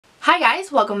Hi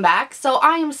guys, welcome back. So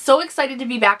I am so excited to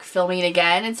be back filming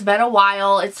again. It's been a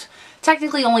while. It's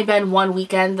technically only been one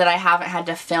weekend that I haven't had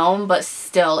to film, but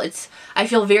still, I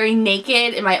feel very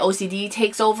naked and my OCD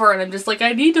takes over and I'm just like,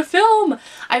 I need to film.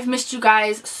 I've missed you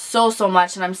guys so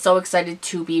much and I'm so excited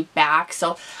to be back.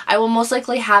 So I will most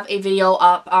likely have a video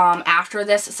up after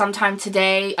this sometime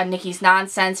today on Niki's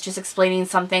Nonsense, just explaining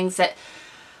some things that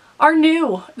are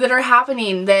new, that are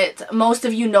happening, that most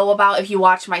of you know about if you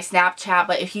watch my Snapchat,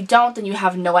 but if you don't, then you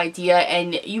have no idea,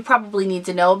 and you probably need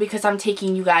to know because I'm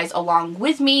taking you guys along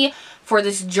with me for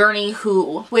this journey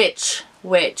which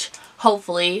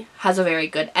hopefully has a very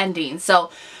good ending.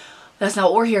 So that's not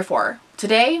what we're here for.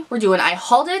 Today we're doing I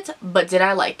hauled it, but did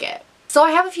I like it? So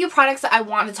I have a few products that I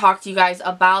want to talk to you guys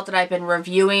about that I've been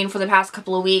reviewing for the past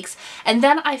couple of weeks. And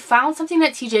then I found something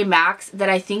at TJ Maxx that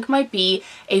I think might be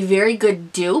a very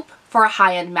good dupe for a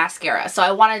high-end mascara. So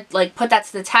I want to put that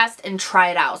to the test and try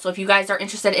it out. So if you guys are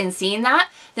interested in seeing that,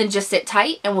 then just sit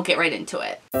tight and we'll get right into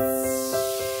it.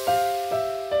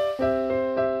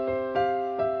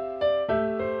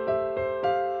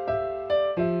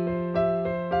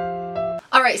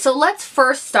 Alright, so let's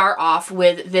first start off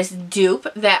with this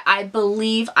dupe that I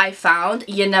believe I found.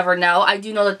 You never know. I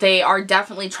do know that they are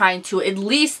definitely trying to at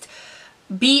least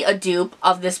be a dupe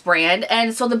of this brand.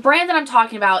 And so the brand that I'm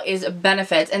talking about is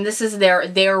Benefit, and this is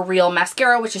their Real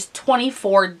Mascara, which is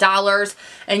 $24,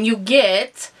 and you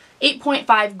get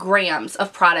 8.5 grams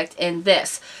of product in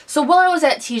this. So while I was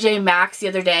at TJ Maxx the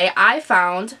other day, I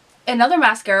found another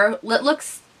mascara that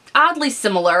looks oddly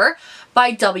similar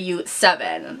by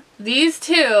W7. These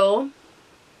two,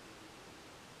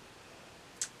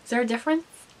 is there a difference?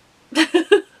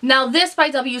 Now this by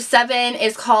W7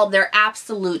 is called their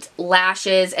Absolute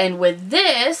Lashes, and with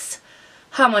this,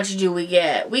 how much do we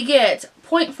get? We get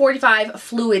 0.45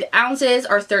 fluid ounces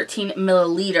or 13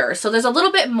 milliliters. So there's a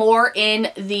little bit more in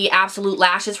the Absolute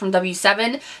Lashes from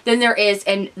W7 than there is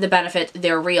in the Benefit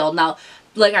They're Real. Now,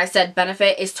 like I said,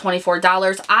 Benefit is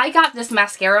 $24. I got this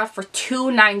mascara for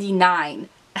 $2.99.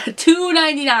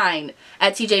 $2.99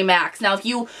 at TJ Maxx. Now, if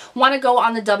you want to go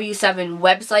on the W7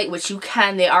 website, which you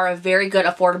can, they are a very good,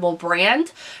 affordable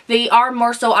brand. They are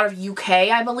more so out of UK,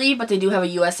 I believe, but they do have a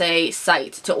USA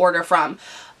site to order from.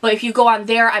 But if you go on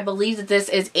there, I believe that this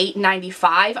is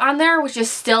 $8.95 on there, which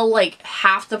is still like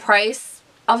half the price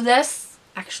of this.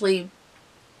 Actually,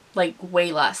 like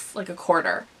way less, like a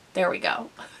quarter. There we go.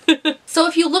 So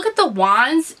if you look at the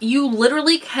wands, you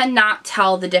literally cannot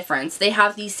tell the difference. They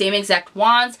have the same exact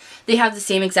wands. They have the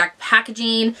same exact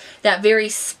packaging, that very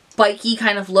spiky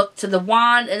kind of look to the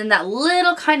wand, and then that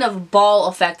little kind of ball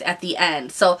effect at the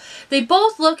end. So they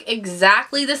both look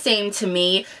exactly the same to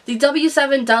me. The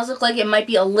W7 does look like it might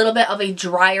be a little bit of a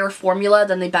drier formula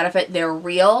than the Benefit They're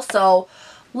Real. So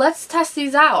let's test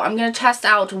these out. I'm going to test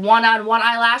out one on one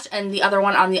eyelash and the other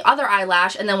one on the other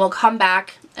eyelash, and then we'll come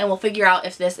back and we'll figure out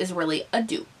if this is really a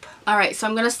dupe. Alright, so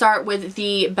I'm going to start with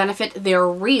the Benefit They're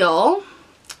Real.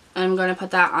 I'm going to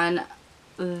put that on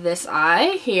this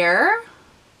eye here.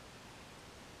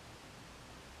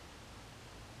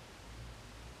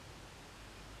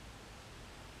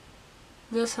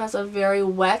 This has a very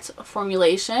wet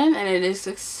formulation and it is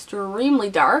extremely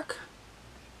dark.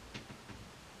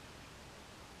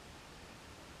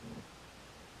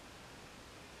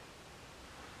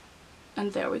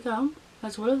 And there we go.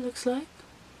 That's what it looks like.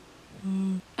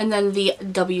 And then the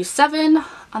W7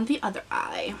 on the other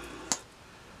eye.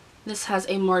 This has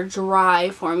a more dry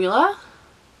formula.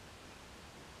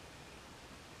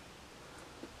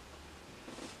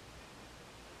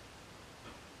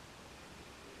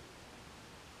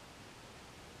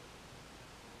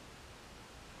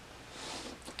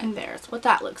 And there's what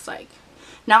that looks like.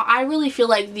 Now I really feel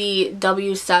like the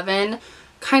W7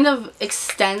 kind of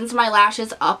extends my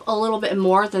lashes up a little bit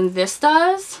more than this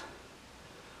does.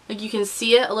 Like you can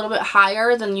see it a little bit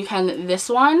higher than you can this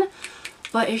one.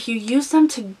 But if you use them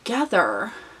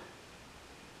together...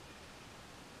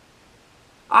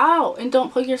 Ow! And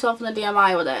don't poke yourself in the damn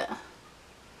eye with it.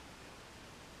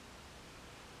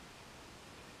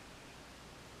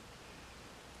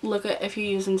 Look at if you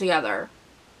use them together.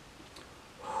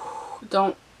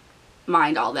 Don't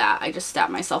mind all that. I just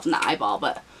stabbed myself in the eyeball,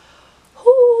 but...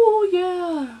 Oh,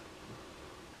 yeah.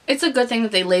 It's a good thing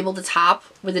that they labeled the top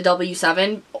with the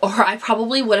W7, or I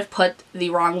probably would have put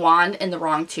the wrong wand in the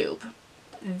wrong tube.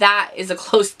 That is a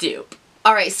close dupe.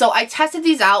 Alright, so I tested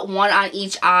these out, one on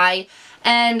each eye,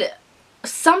 and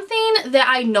something that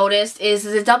I noticed is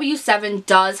the W7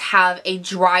 does have a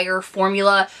drier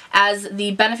formula, as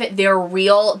the Benefit They're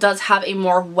Real does have a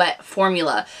more wet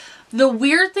formula. The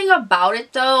weird thing about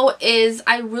it, though, is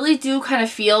I really do kind of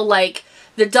feel like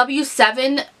The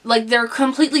W7, like, they're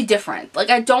completely different. Like,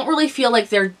 I don't really feel like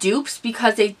they're dupes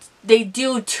because they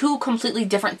do two completely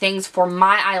different things for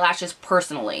my eyelashes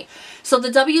personally. So the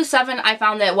W7, I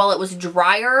found that while it was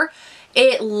drier,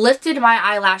 it lifted my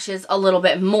eyelashes a little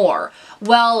bit more.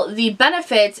 Well, the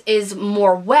Benefit is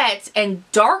more wet and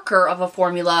darker of a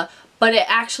formula, but it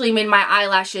actually made my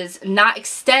eyelashes not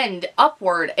extend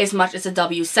upward as much as a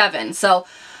W7. So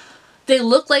they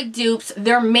look like dupes.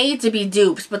 They're made to be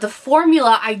dupes, but the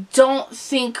formula, I don't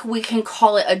think we can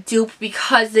call it a dupe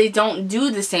because they don't do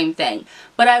the same thing.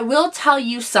 But I will tell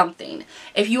you something.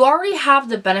 If you already have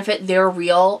the Benefit They're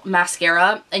Real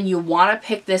mascara and you want to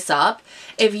pick this up,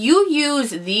 if you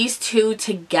use these two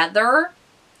together,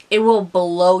 it will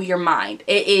blow your mind.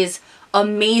 It is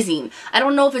amazing. I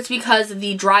don't know if it's because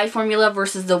the dry formula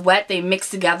versus the wet, they mix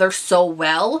together so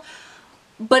well,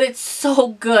 but it's so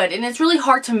good. And it's really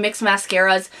hard to mix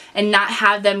mascaras and not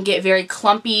have them get very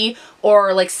clumpy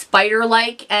or like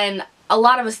spider-like, and a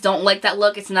lot of us don't like that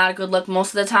look. It's not a good look most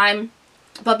of the time.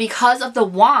 But because of the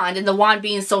wand, and the wand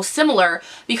being so similar,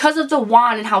 because of the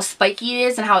wand and how spiky it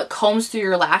is and how it combs through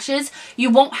your lashes, you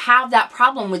won't have that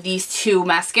problem with these two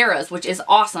mascaras, which is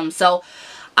awesome. So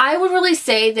I would really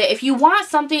say that if you want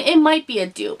something, it might be a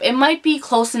dupe. It might be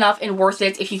close enough and worth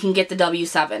it if you can get the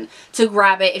W7 to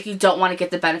grab it if you don't want to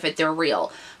get the Benefit They're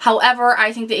Real. However,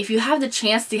 I think that if you have the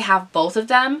chance to have both of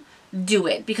them, do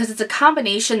it, because it's a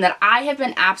combination that I have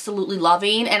been absolutely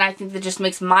loving, and I think that just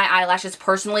makes my eyelashes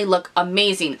personally look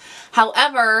amazing.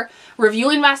 However,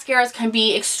 reviewing mascaras can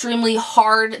be extremely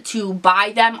hard to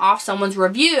buy them off someone's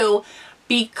review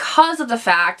because of the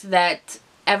fact that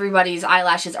everybody's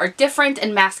eyelashes are different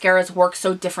and mascaras work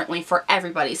so differently for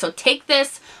everybody. So take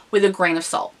this with a grain of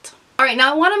salt. Alright,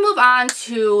 now I want to move on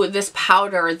to this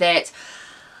powder that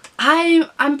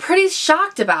I'm pretty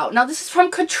shocked about. Now this is from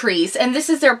Catrice, and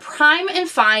this is their Prime and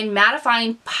Fine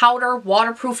Mattifying Powder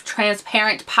Waterproof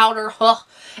Transparent Powder. Ugh.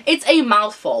 It's a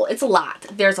mouthful. It's a lot.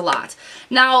 There's a lot.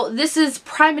 Now this is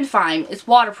Prime and Fine. It's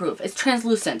waterproof. It's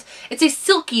translucent. It's a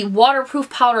silky waterproof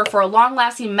powder for a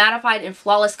long-lasting mattified and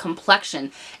flawless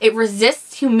complexion. It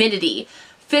resists humidity.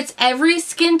 Fits every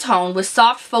skin tone with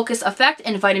soft focus effect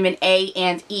and vitamin A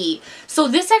and E. So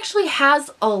this actually has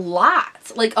a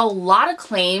lot, like a lot of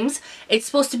claims. It's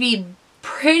supposed to be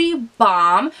pretty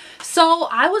bomb. So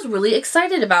I was really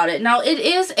excited about it. Now it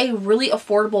is a really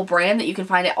affordable brand that you can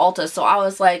find at Ulta. So I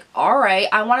was like, alright,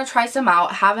 I want to try some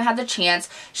out. Haven't had the chance.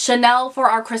 Chanel for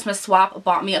our Christmas swap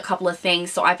bought me a couple of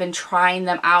things. So I've been trying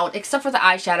them out, except for the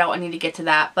eyeshadow. I need to get to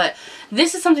that. But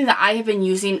this is something that I have been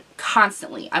using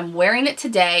constantly. I'm wearing it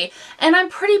today and I'm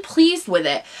pretty pleased with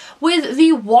it. With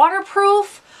the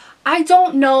waterproof, I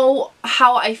don't know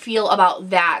how I feel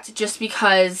about that, just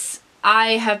because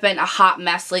I have been a hot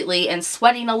mess lately and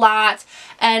sweating a lot,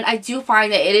 and I do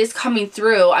find that it is coming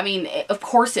through. I mean, of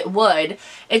course it would.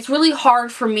 It's really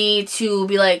hard for me to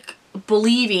be like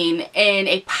believing in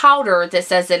a powder that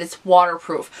says that it's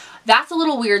waterproof. That's a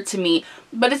little weird to me,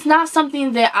 but it's not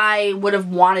something that I would have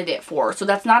wanted it for. So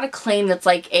that's not a claim that's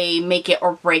like a make it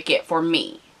or break it for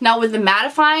me. Now with the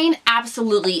mattifying,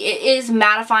 absolutely, it is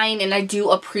mattifying, and I do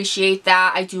appreciate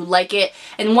that. I do like it.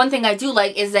 And one thing I do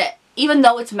like is that even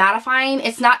though it's mattifying,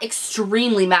 it's not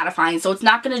extremely mattifying. So it's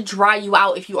not going to dry you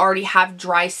out if you already have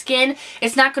dry skin.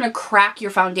 It's not going to crack your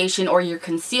foundation or your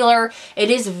concealer. It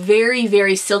is very,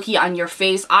 very silky on your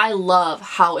face. I love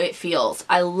how it feels.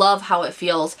 I love how it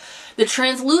feels. The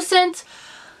translucent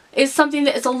is something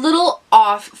that is a little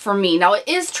off for me. Now it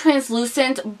is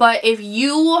translucent, but if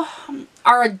you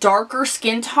are a darker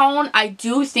skin tone, I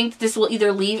do think this will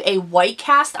either leave a white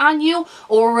cast on you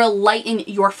or will lighten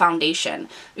your foundation,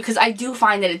 because I do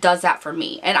find that it does that for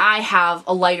me, and I have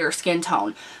a lighter skin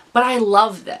tone. But I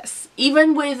love this.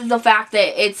 Even with the fact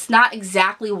that it's not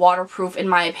exactly waterproof in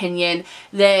my opinion,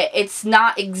 that it's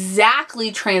not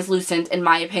exactly translucent in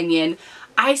my opinion,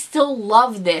 I still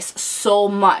love this so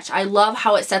much. I love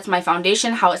how it sets my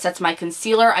foundation, how it sets my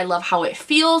concealer. I love how it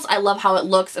feels. I love how it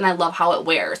looks, and I love how it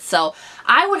wears. So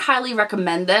I would highly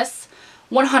recommend this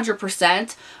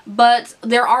 100%, but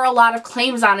there are a lot of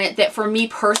claims on it that for me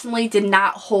personally did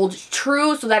not hold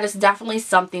true, so that is definitely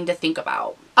something to think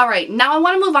about. Alright, now I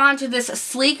want to move on to this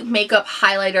sleek makeup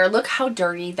highlighter. Look how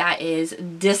dirty that is.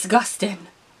 Disgusting.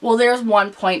 Well, there's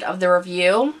one point of the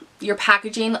review. Your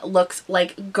packaging looks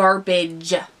like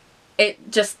garbage.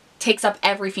 It just takes up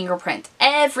every fingerprint.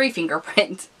 Every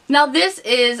fingerprint. Now this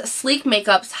is Sleek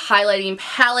Makeup's highlighting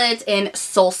palette in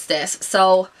Solstice.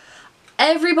 So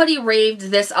everybody raved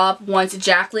this up once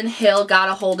Jaclyn Hill got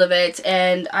a hold of it,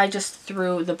 and I just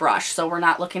threw the brush. So we're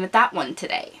not looking at that one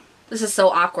today. This is so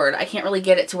awkward. I can't really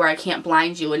get it to where I can't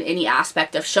blind you in any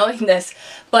aspect of showing this.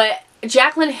 But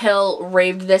Jaclyn Hill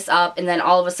raved this up, and then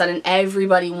all of a sudden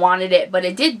everybody wanted it, but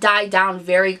it did die down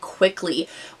very quickly,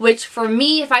 which for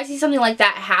me, if I see something like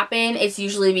that happen, it's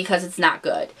usually because it's not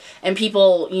good, and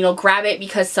people, you know, grab it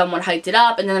because someone hyped it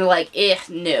up, and then they're like,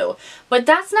 no. But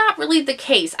that's not really the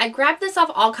case. I grabbed this off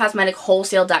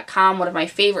allcosmeticswholesale.com, one of my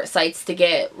favorite sites to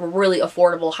get really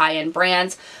affordable high-end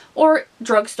brands, or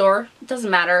drugstore, it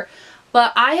doesn't matter.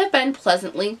 But I have been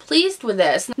pleasantly pleased with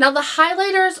this. Now the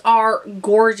highlighters are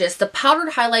gorgeous. The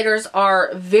powdered highlighters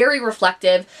are very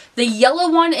reflective. The yellow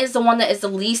one is the one that is the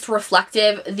least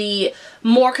reflective. The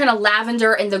more kind of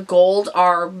lavender and the gold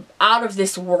are out of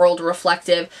this world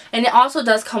reflective. And it also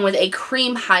does come with a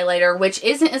cream highlighter, which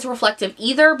isn't as reflective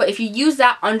either, but if you use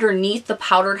that underneath the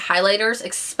powdered highlighters,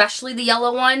 especially the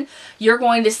yellow one, you're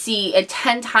going to see a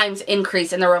 10 times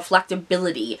increase in the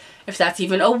reflectability, if that's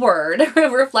even a word,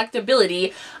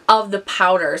 reflectability of the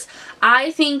powders.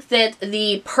 I think that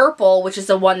the purple, which is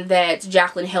the one that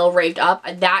Jaclyn Hill raved up,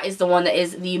 that is the one that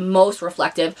is the most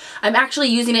reflective. I'm actually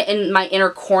using it in my inner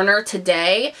corner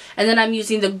today, and then I'm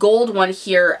using the gold one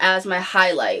here as my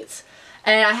highlights.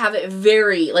 And I have it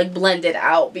very like blended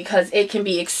out because it can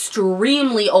be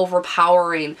extremely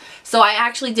overpowering. So I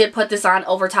actually did put this on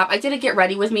over top. I didn't get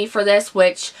ready with me for this,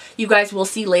 which you guys will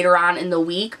see later on in the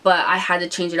week, but I had to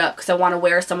change it up because I want to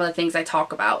wear some of the things I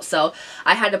talk about. So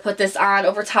I had to put this on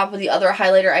over top of the other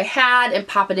highlighter I had and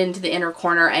pop it into the inner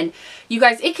corner. And you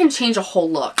guys, it can change a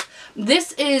whole look.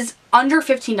 This is under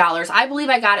 $15. I believe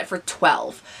I got it for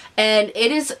 $12. And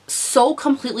it is so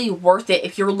completely worth it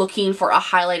if you're looking for a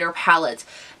highlighter palette.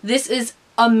 This is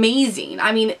amazing.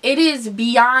 I mean, it is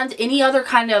beyond any other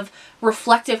kind of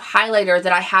reflective highlighter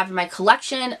that I have in my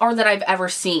collection or that I've ever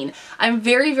seen. I'm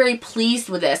very, very pleased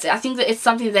with this. I think that it's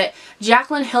something that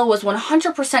Jaclyn Hill was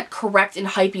 100% correct in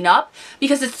hyping up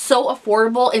because it's so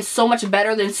affordable and so much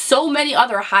better than so many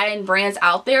other high-end brands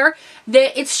out there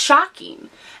that it's shocking.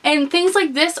 And things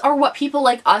like this are what people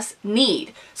like us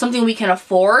need. Something we can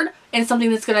afford and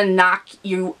something that's going to knock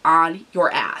you on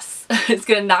your ass. It's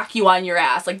going to knock you on your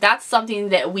ass. Like, that's something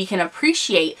that we can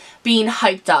appreciate being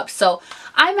hyped up. So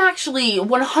I'm actually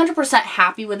 100%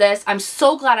 happy with this. I'm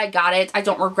so glad I got it. I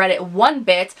don't regret it one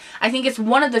bit. I think it's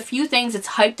one of the few things that's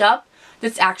hyped up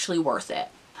that's actually worth it.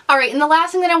 Alright, and the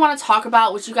last thing that I want to talk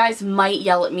about, which you guys might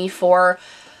yell at me for,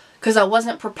 because I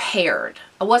wasn't prepared.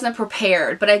 I wasn't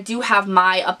prepared, but I do have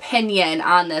my opinion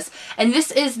on this. And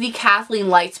this is the Kathleen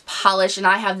Lights polish, and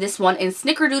I have this one in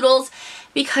Snickerdoodles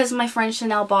because my friend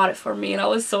Chanel bought it for me and I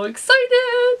was so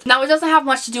excited. Now, it doesn't have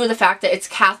much to do with the fact that it's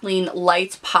Kathleen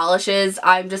Lights polishes.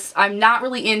 I'm not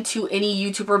really into any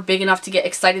YouTuber big enough to get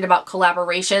excited about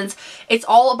collaborations. It's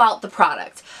all about the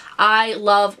product. I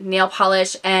love nail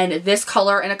polish, and this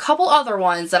color and a couple other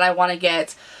ones that I want to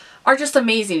get are just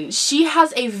amazing. She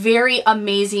has a very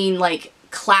amazing, like,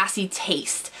 classy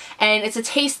taste, and it's a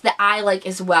taste that I like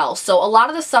as well. So a lot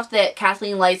of the stuff that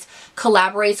Kathleen Lights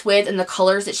collaborates with and the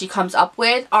colors that she comes up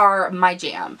with are my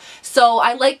jam. So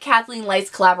I like Kathleen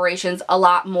Lights collaborations a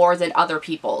lot more than other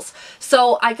people's.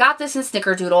 So I got this in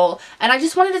Snickerdoodle, and I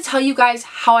just wanted to tell you guys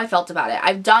how I felt about it.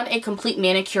 I've done a complete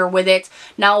manicure with it.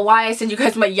 Now, why I said you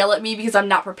guys might yell at me because I'm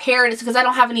not prepared is because I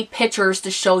don't have any pictures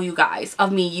to show you guys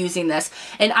of me using this.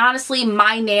 And honestly,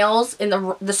 my nails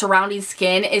and the surrounding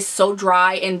skin is so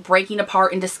dry and breaking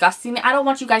apart and disgusting. I don't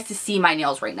want you guys to see my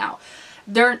nails right now.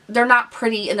 They're not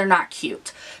pretty and they're not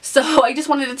cute. So I just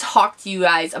wanted to talk to you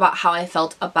guys about how I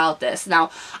felt about this. Now,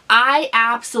 I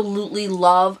absolutely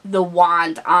love the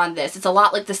wand on this. It's a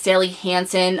lot like the Sally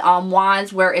Hansen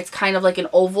wands, where it's kind of like an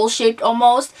oval shaped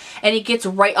almost, and it gets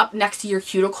right up next to your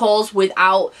cuticles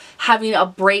without having a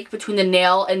break between the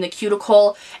nail and the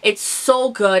cuticle. It's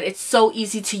so good. It's so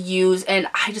easy to use, and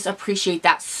I just appreciate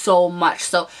that so much.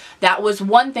 So that was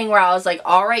one thing where I was like,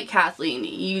 all right, Kathleen,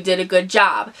 you did a good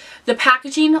job. The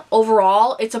packaging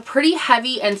overall, it's a pretty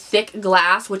heavy and thick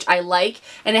glass, which I like,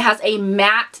 and it has a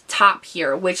matte top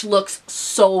here, which looks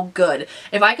so good.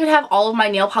 If I could have all of my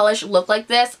nail polish look like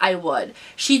this, I would.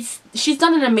 She's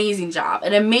done an amazing job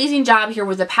here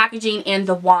with the packaging and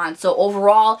the wand. So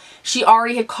overall, she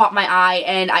already had caught my eye,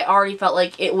 and I already felt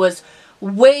like it was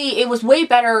way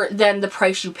better than the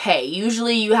price you pay.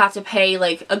 Usually you have to pay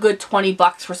like a good 20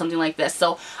 bucks for something like this.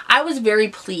 So I was very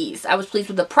pleased. I was pleased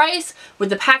with the price,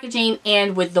 with the packaging,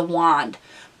 and with the wand.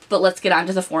 But let's get on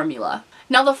to the formula.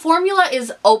 Now, the formula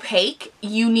is opaque.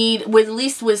 You need, at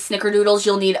least with Snickerdoodles,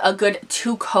 you'll need a good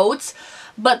 2 coats.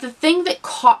 But the thing that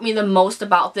caught me the most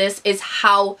about this is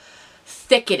how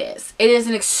thick it is. It is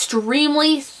an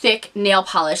extremely thick nail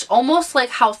polish, almost like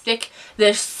how thick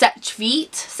the Sech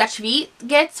Vite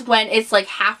gets when it's like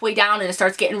halfway down and it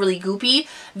starts getting really goopy.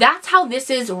 That's how this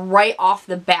is right off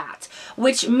the bat,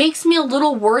 which makes me a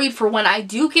little worried for when I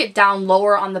do get down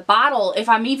lower on the bottle if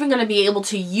I'm even going to be able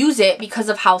to use it because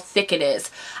of how thick it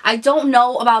is. I don't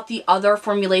know about the other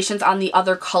formulations on the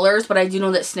other colors, but I do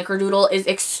know that Snickerdoodle is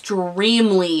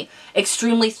extremely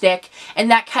thick,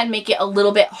 and that can make it a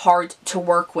little bit hard to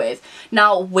work with.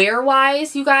 Now,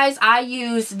 wear-wise, you guys, I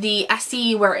use the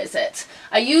Essie, where is it?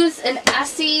 I use an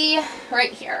Essie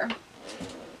right here.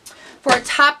 For a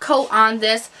top coat on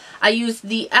this, I use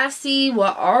the Essie,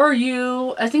 what are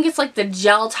you? I think it's like the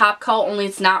gel top coat, only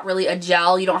it's not really a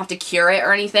gel. You don't have to cure it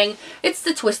or anything. It's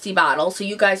the twisty bottle, so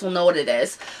you guys will know what it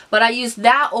is. But I used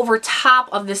that over top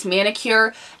of this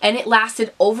manicure, and it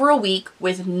lasted over a week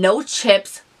with no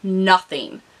chips,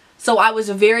 nothing. So I was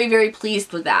very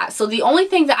pleased with that. So the only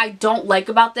thing that I don't like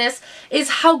about this is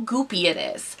how goopy it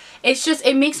is. It's just,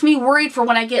 it makes me worried for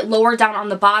when I get lower down on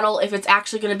the bottle if it's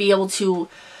actually going to be able to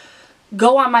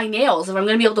go on my nails, if I'm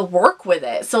going to be able to work with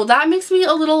it. So that makes me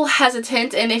a little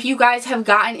hesitant. And if you guys have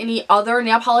gotten any other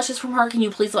nail polishes from her, can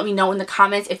you please let me know in the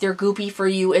comments if they're goopy for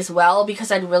you as well, because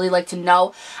I'd really like to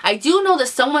know. I do know that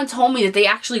someone told me that they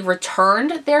actually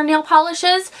returned their nail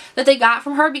polishes that they got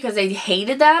from her because they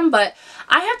hated them, but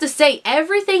I have to say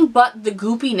everything but the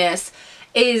goopiness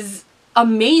is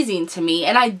amazing to me,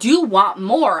 and I do want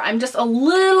more. I'm just a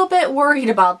little bit worried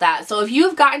about that. So if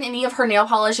you've gotten any of her nail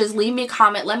polishes, leave me a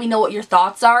comment, let me know what your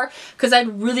thoughts are, because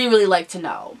I'd really like to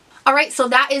know. Alright, so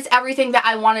that is everything that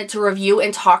I wanted to review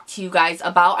and talk to you guys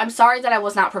about. I'm sorry that I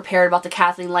was not prepared about the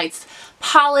Kathleen Lights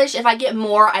polish. If I get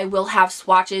more, I will have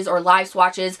swatches or live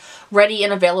swatches ready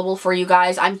and available for you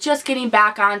guys. I'm just getting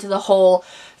back onto the whole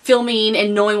filming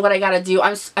and knowing what I gotta do.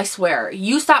 I swear,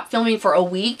 you stop filming for a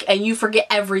week and you forget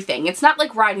everything. It's not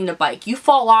like riding a bike. You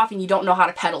fall off and you don't know how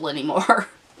to pedal anymore.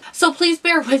 So please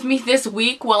bear with me this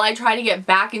week while I try to get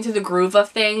back into the groove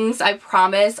of things. I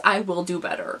promise I will do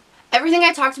better. Everything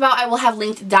I talked about I will have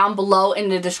linked down below in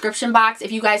the description box.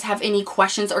 If you guys have any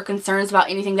questions or concerns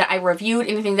about anything that I reviewed,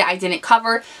 anything that I didn't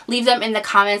cover, leave them in the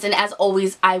comments, and as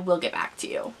always, I will get back to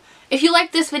you. If you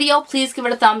liked this video, please give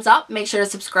it a thumbs up. Make sure to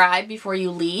subscribe before you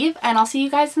leave, and I'll see you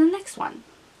guys in the next one.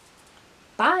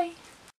 Bye!